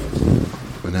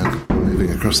 We're now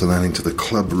moving across the landing to the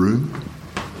club room.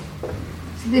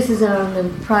 This is our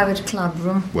little private club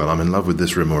room. Well, I'm in love with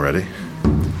this room already.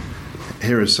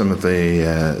 Here are some of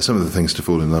the things to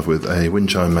fall in love with. A wind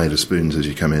chime made of spoons as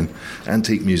you come in,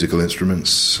 antique musical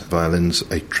instruments, violins,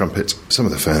 a trumpet, some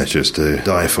of the furniture's to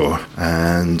die for,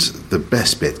 and the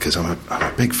best bit, because I'm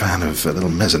a big fan of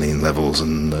little mezzanine levels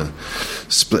and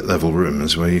split-level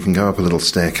rooms where you can go up a little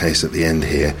staircase at the end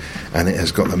here, and it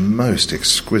has got the most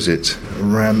exquisite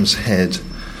ram's head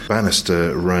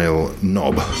banister rail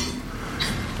knob.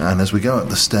 And as we go up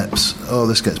the steps,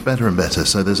 this gets better and better.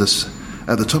 So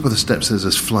at the top of the steps, there's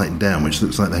this flight down, which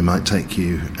looks like they might take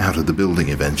you out of the building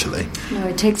eventually. No,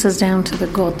 it takes us down to the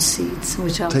God seats,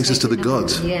 which I'll takes us to the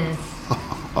gods. Yes.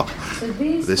 So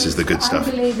This is the good stuff.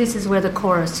 I believe this is where the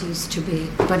chorus used to be,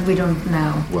 but we don't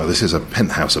know. Well, this is a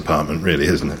penthouse apartment, really,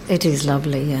 isn't it? It is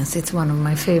lovely, yes. It's one of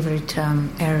my favourite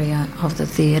area of the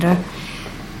theatre.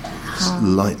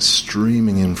 Light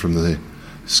streaming in from the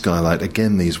skylight.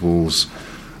 Again, these walls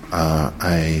are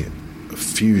a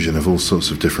fusion of all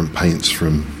sorts of different paints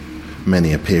from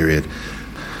many a period.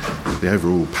 The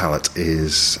overall palette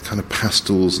is kind of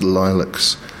pastels,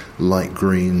 lilacs, light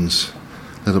greens,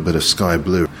 a little bit of sky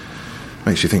blue.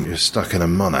 Makes you think you're stuck in a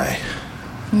Monet.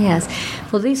 Yes.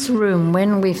 Well, this room,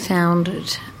 when we found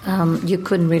it, you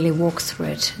couldn't really walk through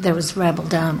it. There was rubble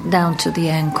down to the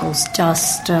ankles,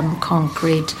 dust,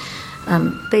 concrete,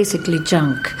 basically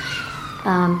junk.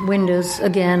 Windows,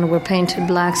 again, were painted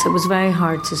black, so it was very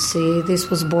hard to see. This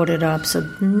was boarded up, so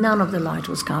none of the light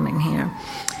was coming here.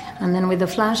 And then with the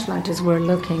flashlight, as we're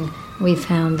looking, we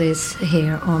found this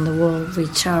here on the wall,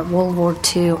 which are World War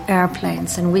II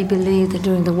airplanes. And we believe that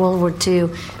during the World War II,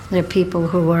 there are people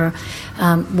who were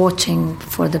watching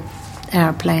for the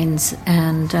airplanes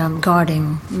and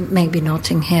guarding maybe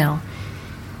Notting Hill.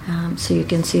 So you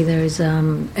can see there is,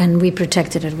 and we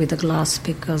protected it with a glass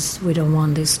because we don't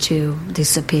want this to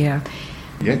disappear.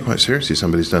 Yeah, quite seriously,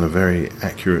 somebody's done a very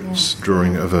accurate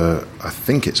drawing of I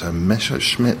think it's a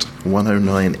Messerschmitt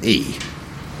 109E.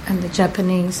 And the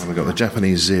Japanese. And we've got the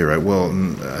Japanese Zero. Well,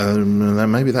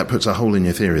 maybe that puts a hole in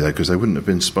your theory, though, because they wouldn't have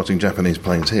been spotting Japanese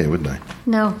planes here, would they?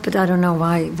 No, but I don't know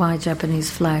why Japanese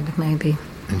flag, maybe.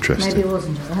 Interesting. Maybe it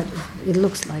wasn't. It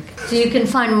looks like it. So you can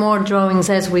find more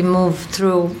drawings as we move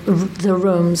through the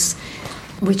rooms,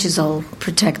 which is all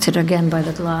protected again by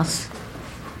the glass.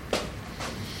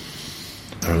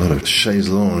 There are a lot of chaises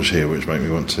lounge here which make me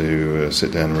want to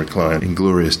sit down and recline in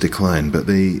glorious decline. But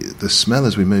the smell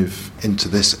as we move into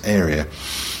this area,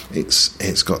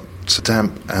 it's got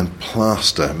damp and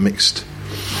plaster mixed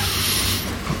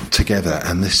together,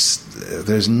 and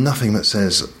there's nothing that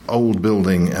says old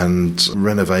building and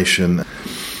renovation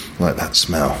like that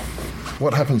smell.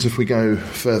 What happens if we go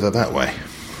further that way?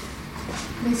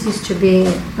 This used to be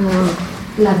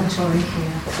lavatory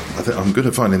here. I think I'm good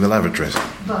at finding the lavatories.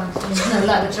 But there's no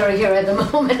lavatory here at the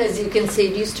moment, as you can see.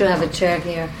 It used to have a chair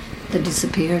here that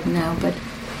disappeared now, but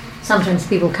sometimes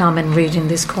people come and read in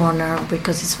this corner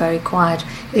because it's very quiet.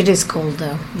 It is cold,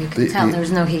 though. You can tell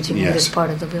there's no heating in this part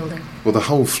of the building. Well, the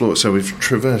whole floor, so we've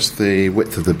traversed the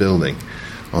width of the building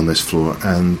on this floor,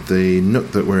 and the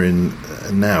nook that we're in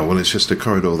now, well, it's just a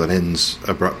corridor that ends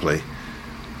abruptly.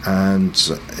 And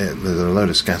there's a load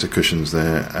of scatter cushions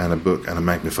there, and a book and a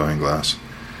magnifying glass.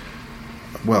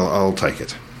 Well, I'll take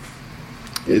it.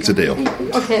 It's a deal.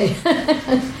 Okay.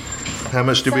 How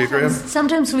much do we agree on?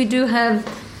 Sometimes we do have...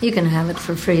 You can have it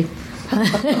for free.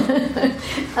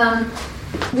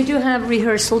 We do have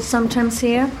rehearsals sometimes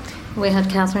here. We had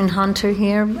Catherine Hunter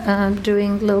here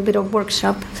doing a little bit of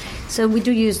workshop. So we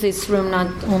do use this room not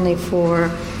only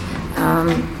for...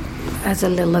 as a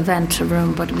little event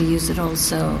room, but we use it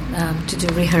also to do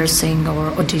rehearsing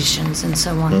or auditions and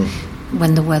so on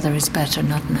when the weather is better,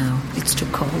 not now. It's too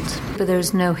cold. But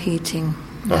there's no heating,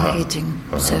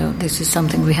 so this is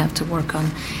something we have to work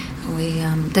on.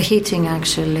 The heating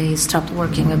actually stopped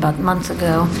working about a month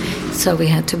ago, so we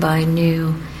had to buy a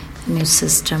new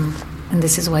system, and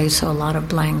this is why you saw a lot of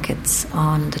blankets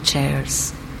on the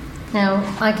chairs. Now,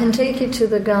 I can take you to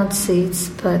the guard seats,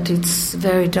 but it's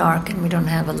very dark and we don't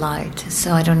have a light,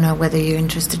 so I don't know whether you're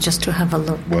interested just to have a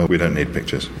look. Well, we don't need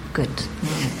pictures. Good.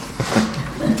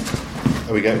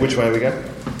 Are we going? Which way are we going?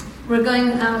 We're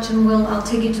going out and I'll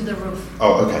take you to the roof.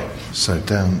 Oh, okay. So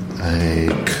down a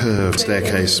curved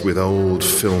staircase with old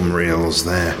film reels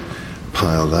there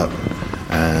piled up,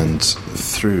 and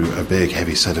through a big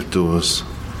heavy set of doors.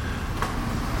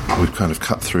 We've kind of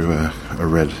cut through a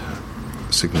red...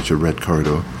 signature red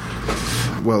corridor.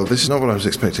 Well, this is not what I was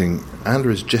expecting.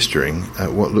 Andra is gesturing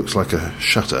at what looks like a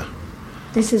shutter.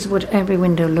 This is what every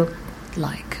window looked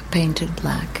like, painted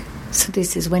black. So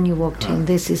this is when you walked in,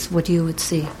 this is what you would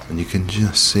see. And you can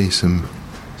just see some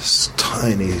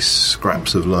tiny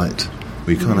scraps of light.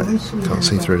 We can't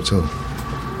see through it all.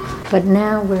 But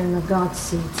now we're in the guard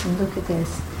seats, and look at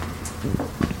this.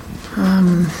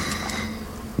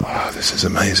 Oh, this is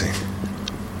amazing.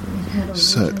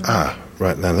 So,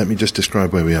 right, now let me just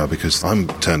describe where we are, because I'm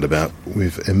turned about.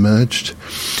 We've emerged.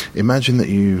 Imagine that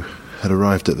you had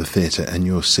arrived at the theatre and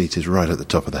your seat is right at the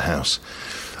top of the house,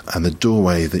 and the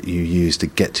doorway that you use to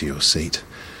get to your seat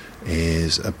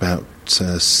is about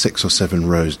 6 or 7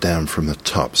 rows down from the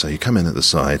top. So you come in at the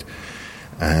side,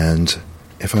 and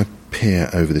if I peer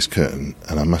over this curtain,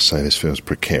 and I must say this feels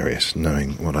precarious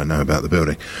knowing what I know about the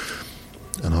building,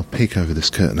 and I'll peek over this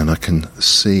curtain and I can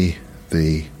see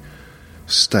the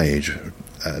stage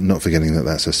not forgetting that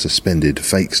that's a suspended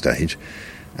fake stage.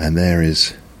 And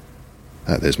there's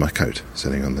my coat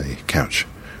sitting on the couch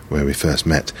where we first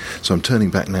met. So I'm turning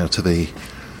back now to the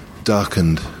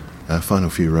darkened final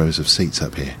few rows of seats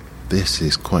up here. This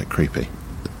is quite creepy.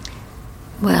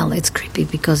 Well, it's creepy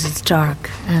because it's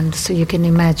dark, and so you can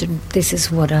imagine this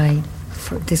is what I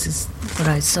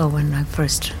saw when I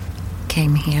first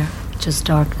came here, just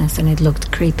darkness, and it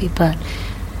looked creepy. But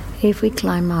if we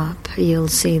climb up, you'll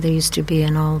see there used to be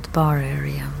an old bar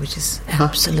area, which is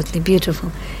absolutely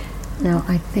beautiful. Now,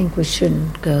 I think we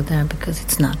shouldn't go there because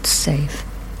it's not safe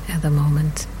at the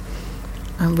moment,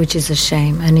 which is a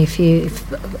shame. And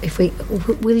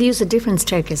we'll use a different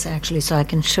staircase actually, so I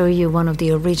can show you one of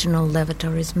the original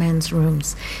lavatories, men's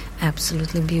rooms,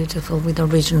 absolutely beautiful with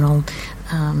original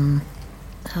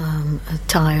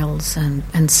tiles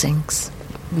and sinks,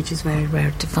 which is very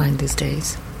rare to find these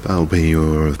days. That'll be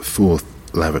your fourth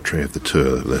lavatory of the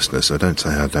tour, listener, so don't say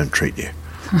I don't treat you.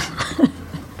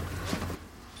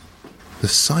 The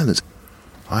silence.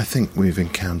 I think we've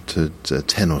encountered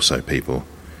 10 or so people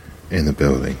in the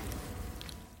building.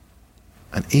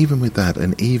 And even with that,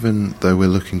 and even though we're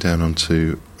looking down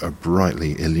onto a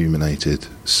brightly illuminated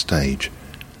stage,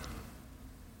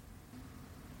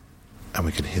 and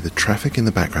we can hear the traffic in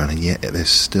the background, and yet there's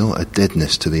still a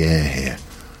deadness to the air here,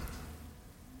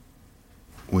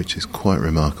 which is quite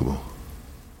remarkable.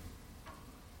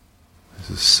 There's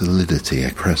a solidity,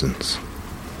 a presence.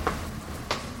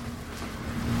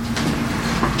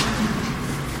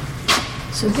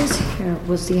 So this here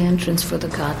was the entrance for the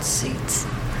God's seats.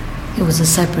 It was a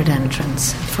separate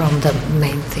entrance from the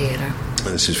main theatre.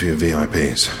 This is for your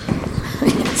VIPs.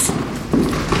 Yes.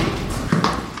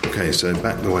 Okay, so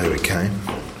back the way we came.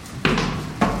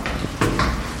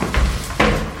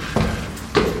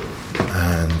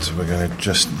 And we're going to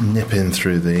just nip in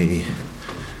through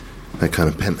that kind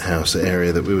of penthouse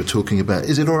area that we were talking about.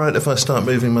 Is it all right if I start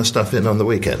moving my stuff in on the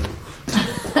weekend?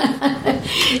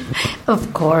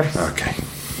 Of course. Okay.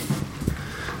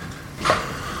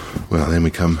 Well, then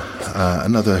we come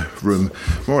another room,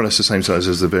 more or less the same size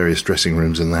as the various dressing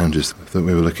rooms and lounges that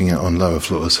we were looking at on lower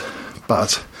floors.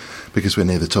 But because we're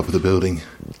near the top of the building,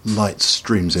 light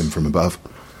streams in from above.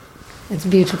 It's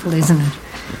beautiful, isn't it?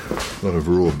 A lot of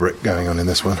raw brick going on in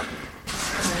this one.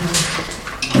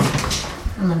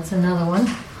 And that's another one.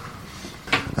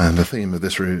 And the theme of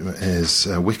this room is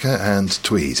wicker and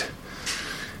tweed.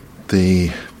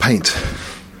 The paint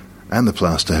and the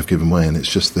plaster have given way, and it's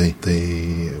just the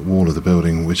wall of the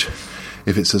building, which,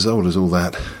 if it's as old as all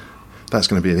that, that's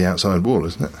going to be the outside wall,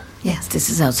 isn't it? Yes, this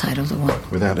is outside of the wall.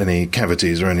 Without any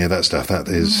cavities or any of that stuff. That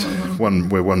is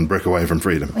we're one brick away from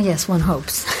freedom. Yes, one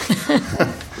hopes. And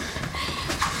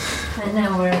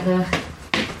now we're at the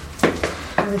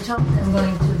top. I'm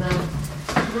going to the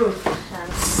roof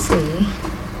and see.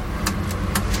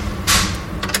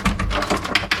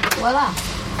 Voila!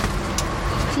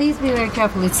 Please be very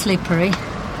careful, it's slippery.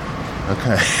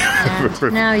 Okay.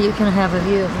 And now you can have a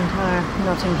view of entire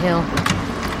Notting Hill.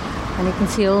 And you can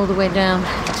see all the way down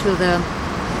to the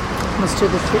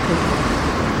city.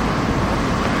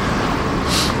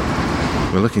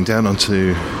 We're looking down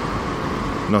onto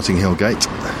Notting Hill Gate.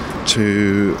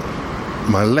 To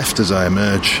my left as I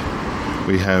emerge,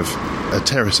 we have a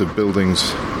terrace of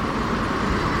buildings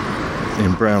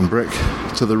in brown brick.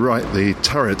 To the right, the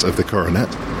turret of the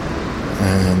Coronet.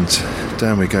 And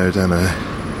down we go down a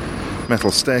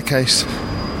metal staircase.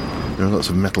 There are lots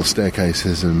of metal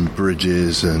staircases and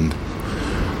bridges and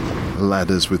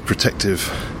ladders with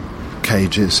protective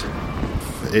cages.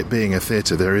 It being a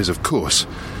theatre, there is, of course,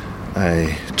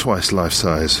 a twice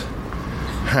life-size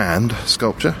hand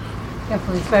sculpture.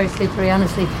 Careful, it's very slippery,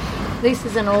 honestly. This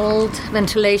is an old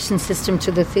ventilation system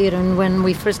to the theatre, and when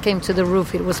we first came to the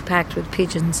roof, it was packed with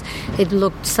pigeons. It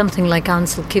looked something like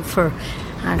Ansel Kipfer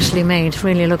actually made. It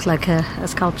really looked like a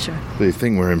sculpture. The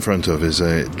thing we're in front of is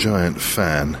a giant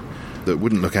fan that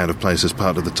wouldn't look out of place as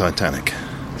part of the Titanic.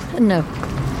 No.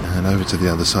 And over to the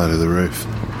other side of the roof.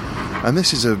 And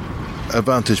this is a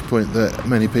vantage point that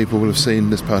many people will have seen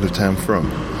this part of town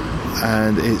from.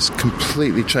 And it's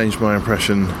completely changed my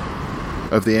impression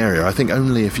of the area. I think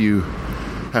only if you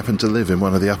happen to live in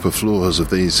one of the upper floors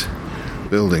of these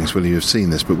buildings will you have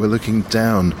seen this. But we're looking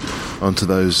down onto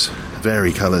those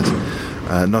vari-coloured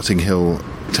Notting Hill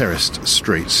terraced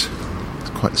streets. It's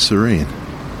quite serene.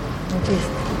 It is.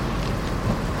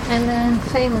 And then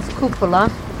famous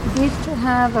cupola used to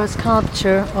have a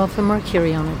sculpture of a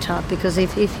Mercury on the top, because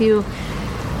if you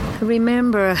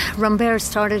remember, Rambert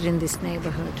started in this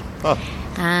neighborhood. Oh.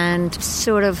 And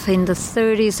sort of in the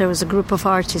 30s, there was a group of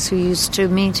artists who used to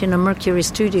meet in a Mercury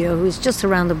studio, who was just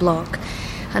around the block.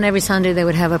 And every Sunday they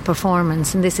would have a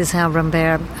performance, and this is how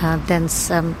Rambert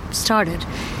dance started.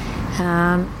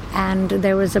 And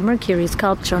there was a Mercury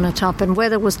sculpture on the top, and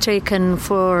whether it was taken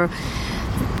to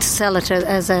sell it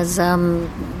as and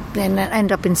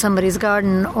end up in somebody's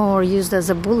garden or used as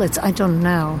a bullet, I don't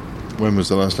know. When was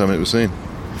the last time it was seen?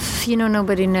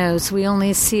 Nobody knows. We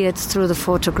only see it through the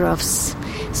photographs.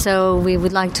 So we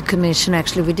would like to commission,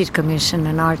 actually we did commission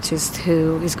an artist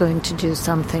who is going to do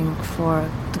something for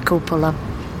the cupola.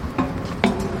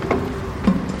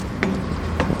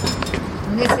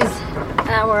 And this is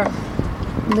our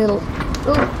little...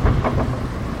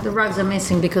 The rugs are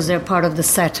missing because they're part of the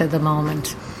set at the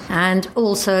moment. And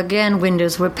also, again,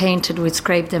 windows were painted, we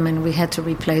scraped them and we had to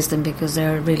replace them because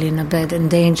they're really in a bad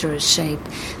and dangerous shape.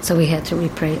 So we had to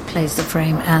replace the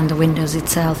frame and the windows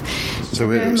itself. So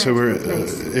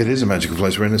it is a magical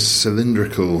place. We're in a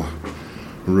cylindrical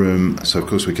room, so of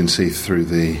course we can see through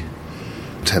the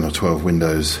 10 or 12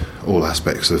 windows all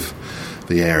aspects of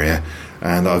the area.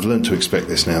 And I've learned to expect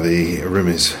this now. The room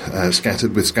is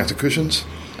scattered with scatter cushions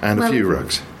and a few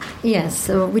rugs. Yes,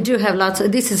 so we do have lots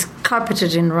of... This is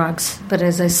carpeted in rugs, but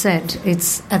as I said,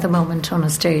 it's at the moment on a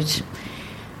stage.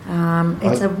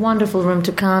 It's a wonderful room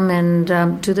to come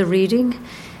and do the reading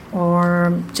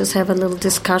or just have a little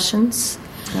discussions.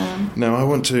 Now, I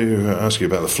want to ask you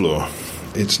about the floor.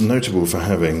 It's notable for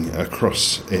having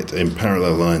across it in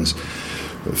parallel lines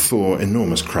 4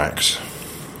 enormous cracks.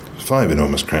 5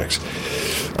 enormous cracks.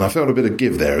 And I felt a bit of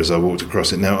give there as I walked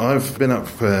across it. Now, I've been up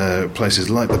places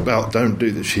like the belt. Don't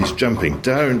do that. She's jumping.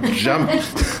 Don't jump.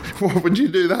 What would you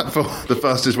do that for? The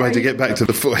fastest way to get back to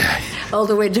the foyer. All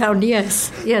the way down,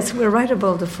 yes. Yes, we're right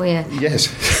above the foyer. Yes.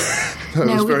 That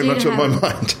was very much on my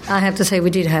mind. I have to say we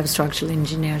did have structural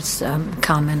engineers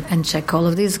come and check all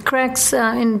of these cracks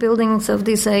in buildings of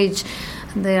this age.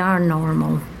 They are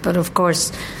normal. But, of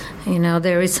course...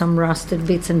 there is some rusted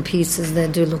bits and pieces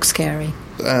that do look scary.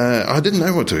 I didn't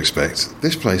know what to expect.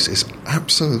 This place is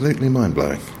absolutely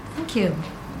mind-blowing. Thank you.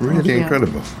 Really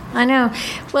incredible. I know.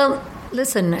 Well,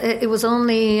 listen, it was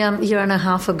only a year and a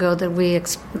half ago that we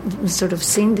sort of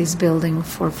seen this building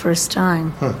for the first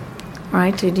time. Huh.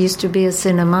 Right? It used to be a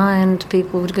cinema and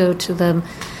people would go to them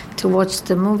to watch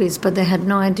the movies, but they had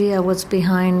no idea what's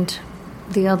behind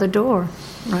the other door,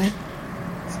 right?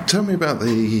 Tell me about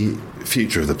the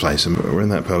future of the place, and we're in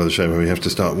that part of the show where we have to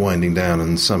start winding down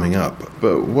and summing up.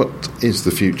 But what is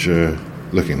the future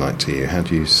looking like to you? How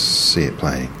do you see it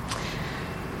playing?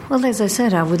 Well, as I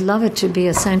said, I would love it to be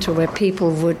a centre where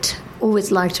people would always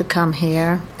like to come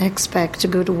here, expect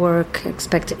good work,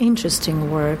 expect interesting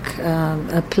work,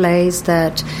 a place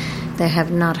that they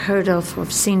have not heard of or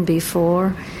seen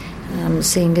before.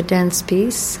 Seeing a dance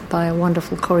piece by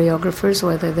wonderful choreographers,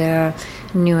 whether they're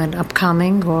new and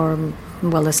upcoming or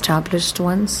well-established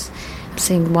ones,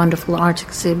 seeing wonderful art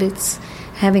exhibits,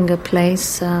 having a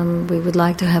place. We would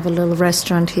like to have a little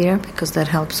restaurant here because that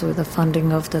helps with the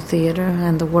funding of the theatre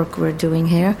and the work we're doing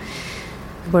here,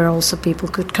 where also people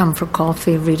could come for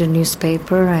coffee, read a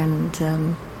newspaper and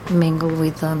mingle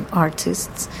with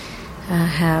artists,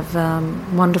 have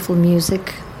wonderful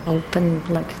music, open,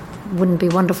 wouldn't be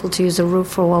wonderful to use a roof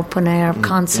for open-air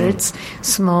concerts,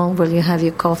 small, where you have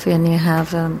your coffee and you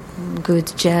have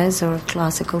good jazz or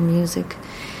classical music.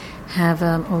 Have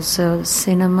also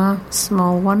cinema,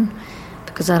 small one,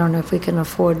 because I don't know if we can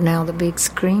afford now the big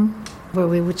screen, where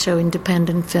we would show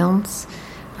independent films,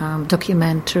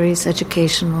 documentaries,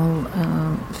 educational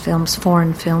films,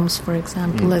 foreign films, for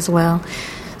example, as well.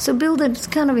 So build a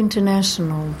kind of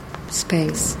international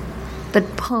space, but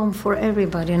home for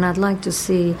everybody. And I'd like to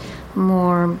see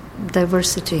more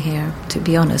diversity here, to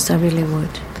be honest. I really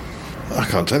would. I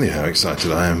can't tell you how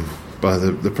excited I am by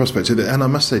the prospect of it. And I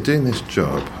must say, doing this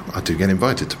job, I do get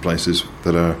invited to places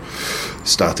that are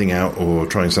starting out or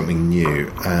trying something new.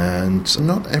 And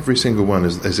not every single one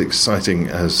is as exciting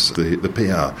as the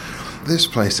PR. This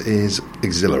place is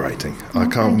exhilarating. I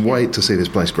can't wait to see this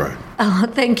place grow. Oh,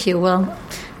 thank you. Well,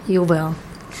 you will.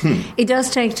 It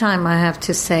does take time, I have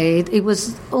to say. It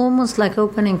was almost like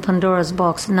opening Pandora's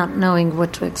box, not knowing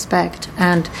what to expect.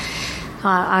 And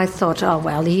I thought,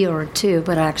 a year or two,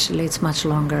 but actually it's much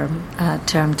longer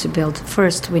term to build.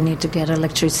 First, we need to get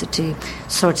electricity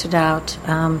sorted out,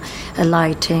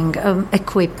 lighting,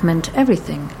 equipment,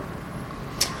 everything.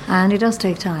 And it does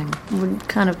take time. We're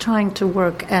kind of trying to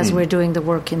work as we're doing the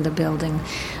work in the building.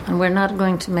 And we're not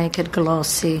going to make it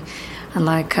glossy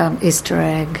like Easter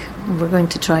egg. We're going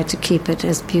to try to keep it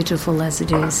as beautiful as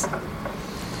it is.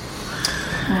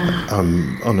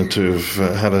 I'm honoured to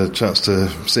have had a chance to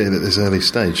see it at this early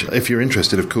stage. If you're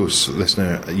interested, of course,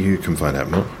 listener, you can find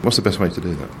out more. What's the best way to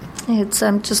do that? It's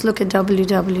just look at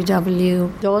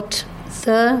www.theatre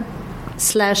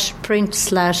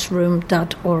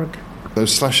the/print/room.org.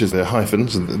 Those slashes, they're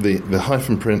hyphens, the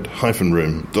hyphen print hyphen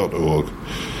room.org.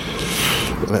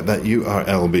 Let that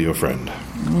URL be your friend.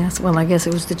 Yes, well, I guess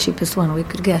it was the cheapest one we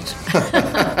could get.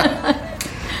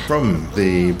 From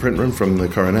the print room, from the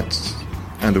Coronets,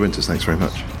 Anna Winters, thanks very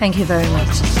much. Thank you very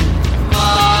much.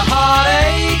 My heart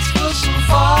aches for some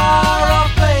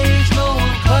far-off place. No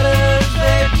one clutters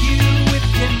their view with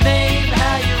your name,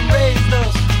 how you raised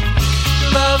us.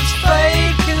 Love's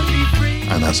fate can be free.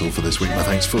 And that's all for this week. My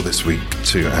thanks for this week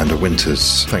to Anna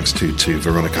Winters. Thanks to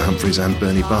Veronica Humphreys and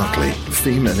Bernie Barkley.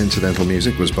 Theme and incidental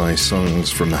music was by Songs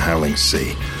from the Howling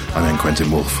Sea. I'm N.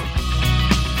 Quentin Wolfe.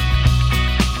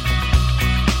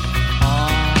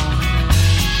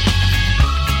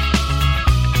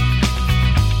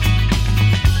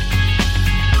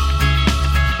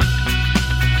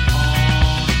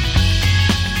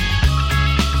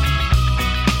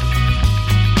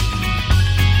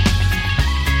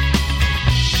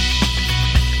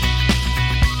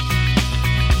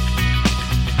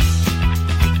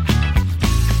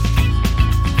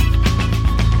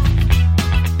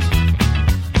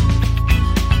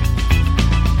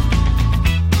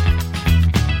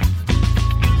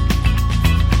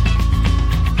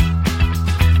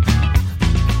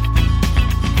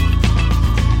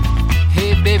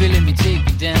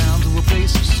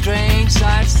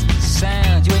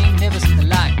 Sound you ain't never seen the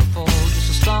light before.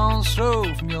 Just a stone's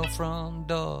throw from your front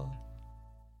door.